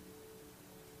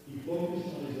 He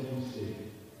focused on his own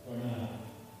state, Karnataka,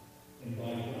 and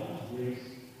by God's grace,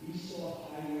 he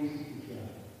saw highways he could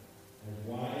travel, as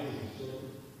wide as a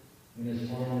serpent and as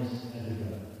harmless as a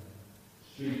dove.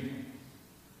 Street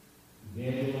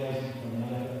evangelizing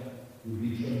Karnataka would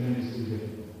be tremendously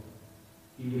difficult.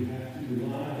 He would have to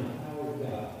rely on the power of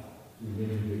God to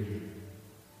win victory.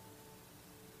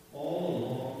 All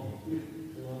along the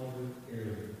 50-kilometer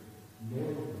area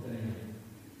north of Bangor,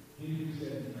 Hindus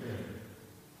have declared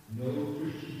no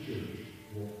Christian church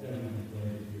will ever be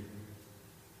planted here.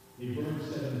 They burned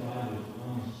 7 Bibles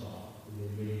on the spot when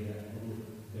they made that public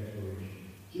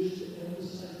declaration, just to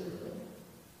emphasize their point.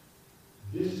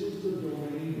 This was the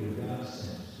domain where God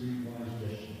sent streetwise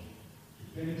Yeshua to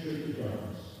penetrate the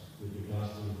darkness with the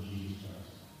gospel of Jesus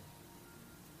Christ.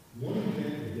 One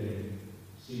event today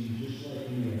seemed just like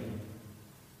any other.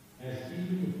 As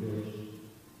evening approached,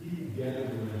 people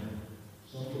gathered around,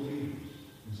 some believers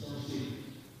and some seekers.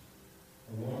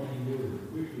 Alarming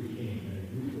word quickly came that a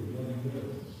group of young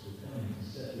militants were coming to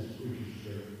set this preacher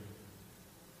straight.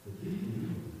 The people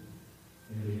knew it,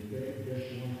 and they begged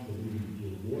Yeshua to leave to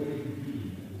avoid the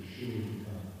beating that was sure to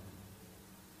come.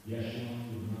 Yeshua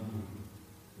would not leave,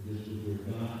 for this was where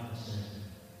God sent him.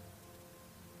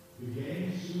 The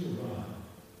gang soon arrived,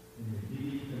 and the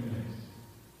beating commenced,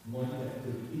 one that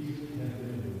could easily have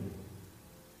been avoided.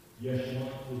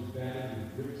 Yeshua was battered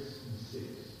with bricks and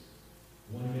sticks.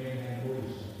 One man had a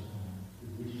motorcycle on,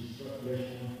 with which he struck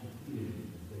Yeshua repeatedly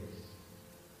in the face.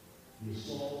 The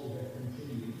assault would have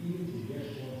continued even to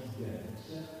Yeshua's death,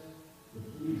 except the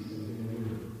police had been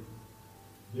alerted.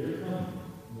 Their coming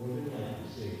more than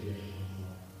likely saved Yeshua's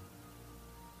life.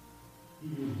 He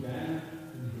was battered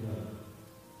and bloody.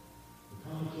 The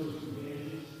comatose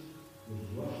evangelist was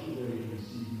rushed away to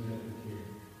receive medical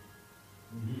care.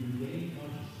 When he regained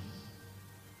consciousness,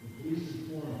 the police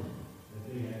informed him that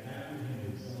they had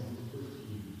apprehended some of his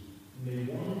persecutors, and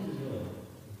they wanted to know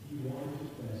if he wanted to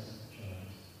press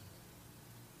charges.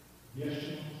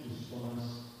 Yeshua's response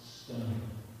stunned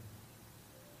him.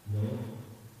 No,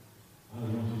 I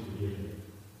want to forgive him.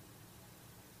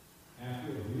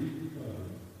 After a brief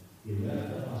recovery, he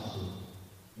left the hospital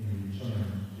and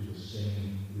returned to the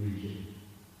same region,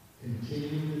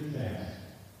 continuing the task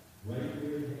right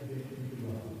where it had been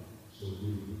interrupted so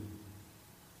briefly.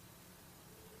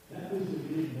 That was the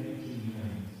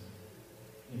mid-1990s.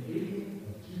 In April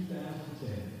of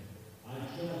 2010, I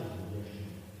traveled with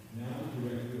Yeshua, now the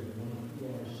director of one of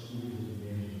PR's schools of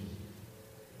evangelism.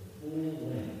 The full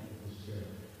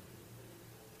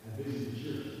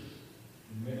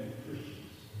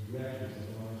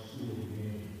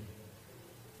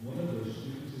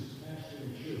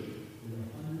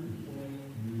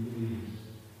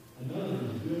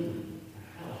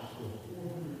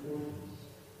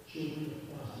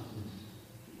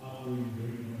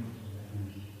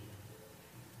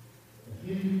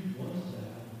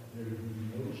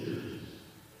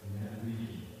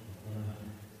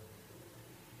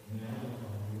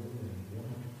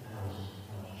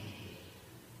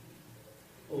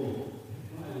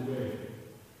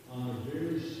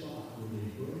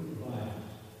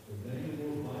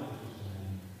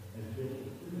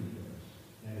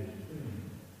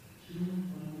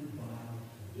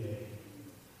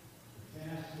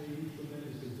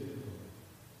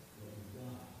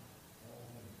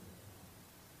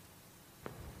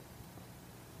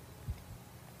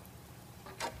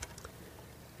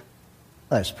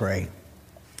Let's pray.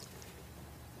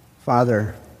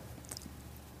 Father,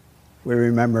 we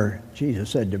remember Jesus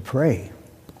said to pray.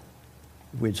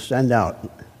 You would send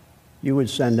out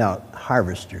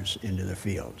harvesters into the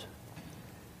field.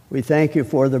 We thank you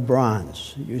for the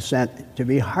bronze you sent to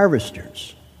be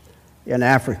harvesters in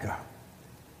Africa,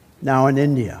 now in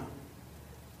India,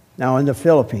 now in the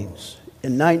Philippines,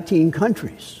 in 19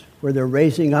 countries where they're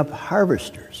raising up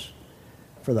harvesters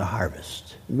for the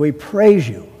harvest. And we praise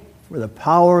you for the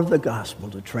power of the gospel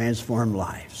to transform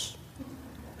lives.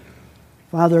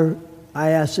 Father,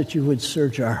 I ask that you would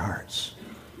search our hearts.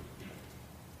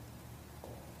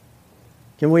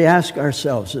 Can we ask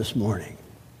ourselves this morning,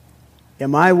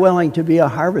 am I willing to be a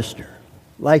harvester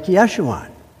like Yeshua?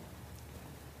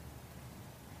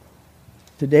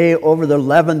 Today, over the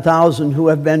 11,000 who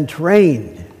have been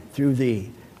trained through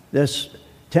this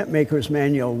Tent Makers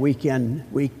Manual week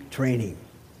training.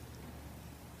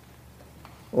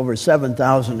 Over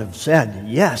 7,000 have said,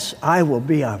 yes, I will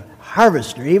be a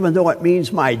harvester, even though it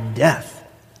means my death.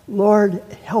 Lord,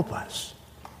 help us.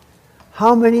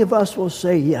 How many of us will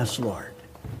say, yes, Lord?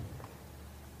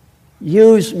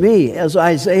 Use me, as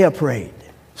Isaiah prayed.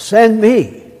 Send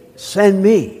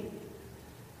me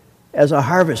as a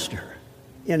harvester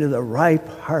into the ripe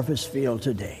harvest field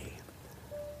today.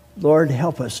 Lord,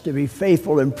 help us to be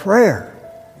faithful in prayer,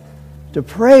 to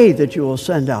pray that you will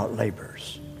send out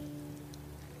laborers.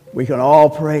 We can all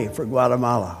pray for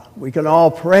Guatemala. We can all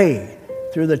pray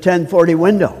through the 1040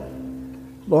 window.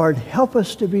 Lord, help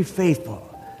us to be faithful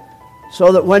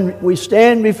so that when we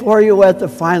stand before you at the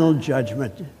final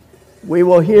judgment, we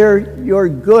will hear your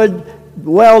good,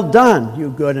 well done,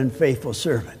 you good and faithful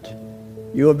servant.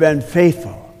 You have been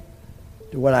faithful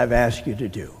to what I've asked you to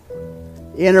do.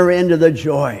 Enter into the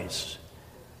joys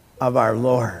of our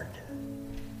Lord.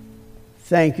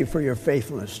 Thank you for your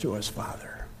faithfulness to us, Father.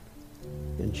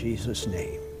 In Jesus'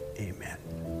 name, amen.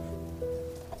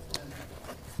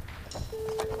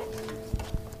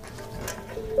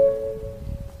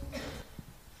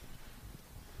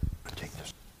 I'll take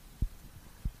this.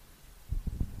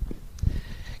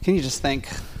 Can you just thank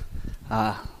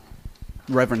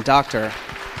Reverend Dr.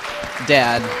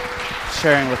 Dad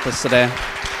sharing with us today?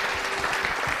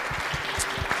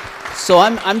 So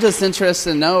I'm just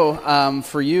interested to know,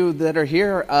 for you that are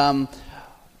here,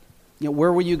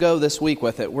 where will you go this week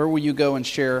with it? Where will you go and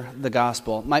share the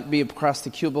gospel? It might be across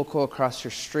the cubicle, across your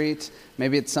street.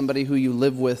 Maybe it's somebody who you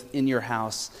live with in your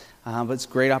house. But it's a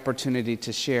great opportunity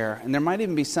to share. And there might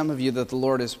even be some of you that the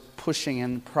Lord is pushing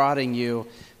and prodding you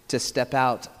to step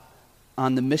out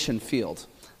on the mission field.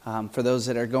 For those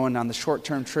that are going on the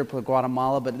short-term trip with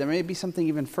Guatemala, but there may be something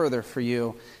even further for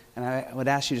you. And I would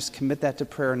ask you to just commit that to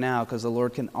prayer now, because the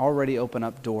Lord can already open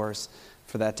up doors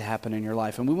for that to happen in your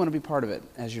life. And we want to be part of it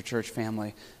as your church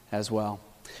family as well.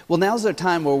 Well, now's the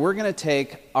time where we're going to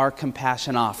take our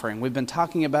compassion offering. We've been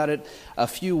talking about it a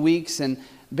few weeks, and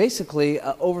basically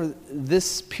over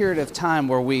this period of time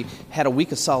where we had a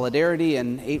week of solidarity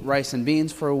and ate rice and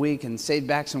beans for a week and saved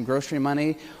back some grocery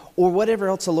money, or whatever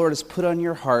else the Lord has put on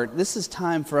your heart, this is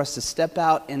time for us to step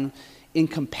out in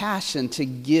compassion to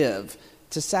give,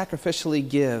 to sacrificially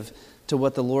give to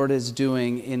what the Lord is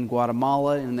doing in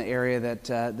Guatemala, in the area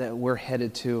that we're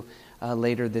headed to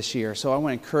later this year. So I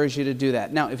want to encourage you to do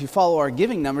that. Now, if you follow our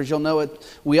giving numbers, you'll know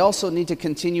we also need to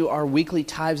continue our weekly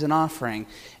tithes and offering.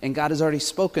 And God has already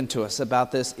spoken to us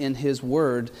about this in His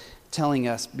Word, telling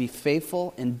us, be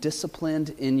faithful and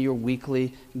disciplined in your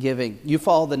weekly giving. You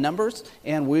follow the numbers,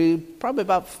 and we're probably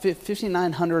about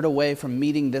 $5,900 away from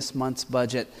meeting this month's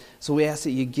budget. So we ask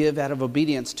that you give out of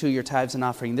obedience to your tithes and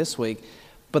offering this week.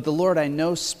 But the Lord, I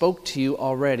know, spoke to you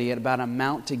already at about an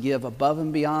amount to give above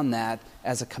and beyond that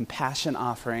as a compassion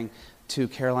offering to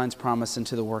Caroline's Promise and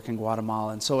to the work in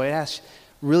Guatemala. And so I ask,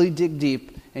 really dig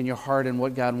deep in your heart and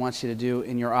what God wants you to do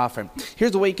in your offering.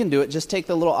 Here's the way you can do it. Just take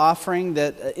the little offering,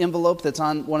 that envelope that's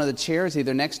on one of the chairs,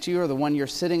 either next to you or the one you're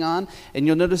sitting on, and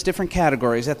you'll notice different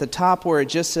categories. At the top where it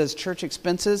just says church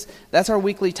expenses, that's our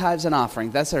weekly tithes and offering.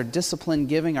 That's our disciplined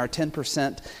giving, our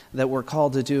 10% that we're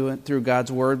called to do through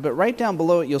God's Word. But right down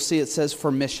below it, you'll see it says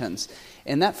for missions.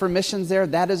 And that for missions there,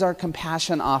 that is our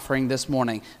compassion offering this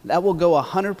morning. That will go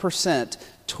 100%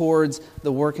 towards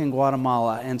the work in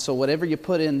Guatemala. And so whatever you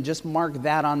put in, just mark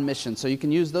that on mission. So you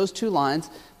can use those two lines,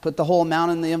 put the whole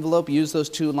amount in the envelope, use those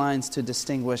two lines to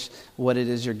distinguish what it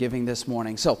is you're giving this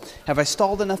morning. So have I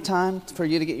stalled enough time for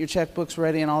you to get your checkbooks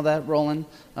ready and all that rolling?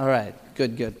 All right.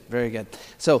 Good. Very good.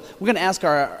 So we're going to ask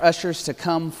our ushers to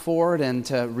come forward and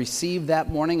to receive that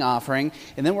morning offering.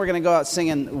 And then we're going to go out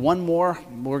singing one more.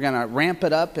 We're going to ramp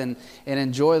it up and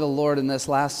enjoy the Lord in this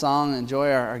last song.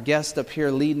 Enjoy our guest up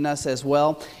here leading us as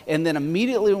well. And then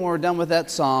immediately when we're done with that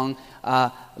song,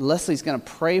 Leslie's going to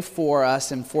pray for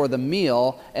us and for the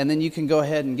meal. And then you can go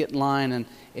ahead and get in line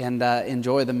and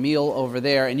enjoy the meal over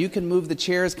there. And you can move the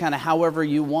chairs kind of however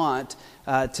you want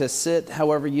to sit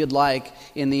however you'd like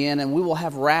in the inn. And we will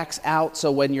have racks out,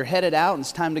 so when you're headed out and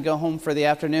it's time to go home for the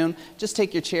afternoon, just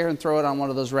take your chair and throw it on one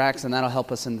of those racks, and that'll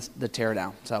help us in the tear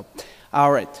down. So,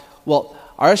 all right. Well,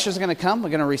 our ushers are going to come. We're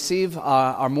going to receive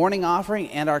our morning offering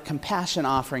and our compassion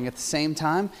offering at the same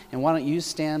time. And why don't you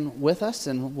stand with us,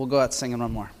 and we'll go out singing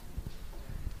one more.